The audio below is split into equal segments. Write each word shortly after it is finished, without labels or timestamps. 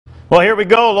Well, here we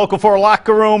go. Local 4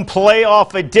 Locker Room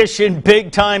Playoff Edition.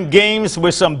 Big-time games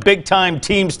with some big-time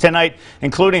teams tonight,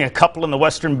 including a couple in the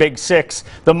Western Big Six.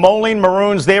 The Moline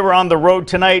Maroons, they were on the road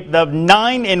tonight. The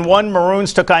 9-1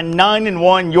 Maroons took on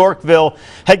 9-1 Yorkville.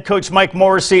 Head coach Mike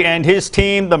Morrissey and his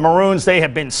team, the Maroons, they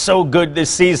have been so good this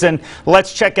season.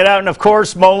 Let's check it out. And, of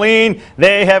course, Moline,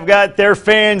 they have got their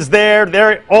fans there.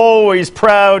 They're always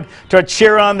proud to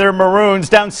cheer on their Maroons.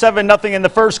 Down 7-0 in the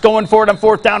first, going for it on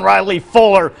fourth down. Riley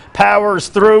Fuller powers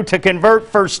through to convert.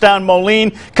 First down Moline.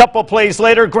 Couple plays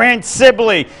later, Grant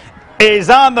Sibley is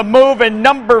on the move, and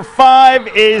number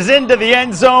 5 is into the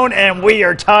end zone, and we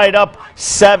are tied up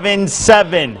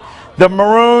 7-7. The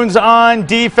Maroons on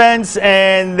defense,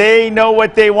 and they know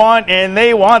what they want, and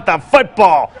they want the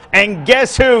football. And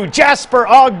guess who? Jasper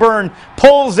Ogburn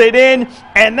pulls it in,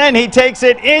 and then he takes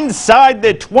it inside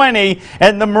the 20,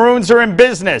 and the Maroons are in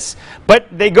business. But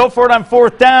they go for it on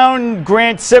fourth down.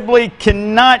 Grant Sibley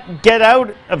cannot get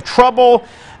out of trouble,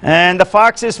 and the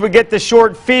Foxes would get the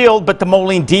short field, but the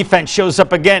Moline defense shows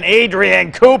up again.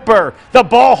 Adrian Cooper, the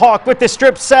ball hawk with the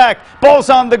strip sack. Ball's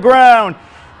on the ground.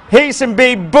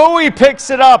 Hasenby Bowie picks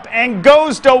it up and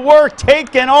goes to work,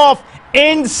 taking off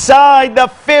inside the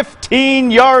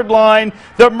 15-yard line.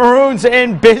 The Maroons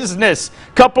in business.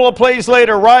 Couple of plays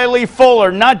later, Riley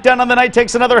Fuller, not done on the night,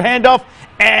 takes another handoff,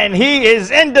 and he is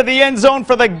into the end zone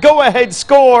for the go-ahead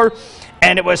score.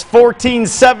 And it was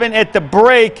 14-7 at the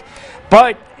break.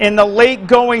 But in the late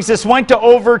goings, this went to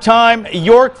overtime.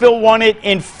 Yorkville won it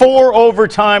in 4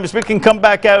 overtimes. We can come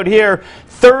back out here.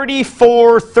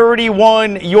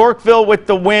 34-31, Yorkville with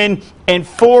the win in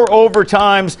 4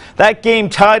 overtimes. That game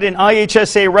tied an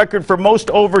IHSA record for most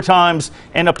overtimes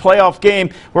in a playoff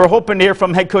game. We're hoping to hear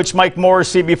from head coach Mike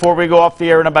Morrissey before we go off the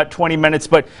air in about 20 minutes.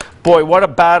 But, boy, what a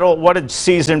battle, what a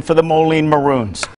season for the Moline Maroons.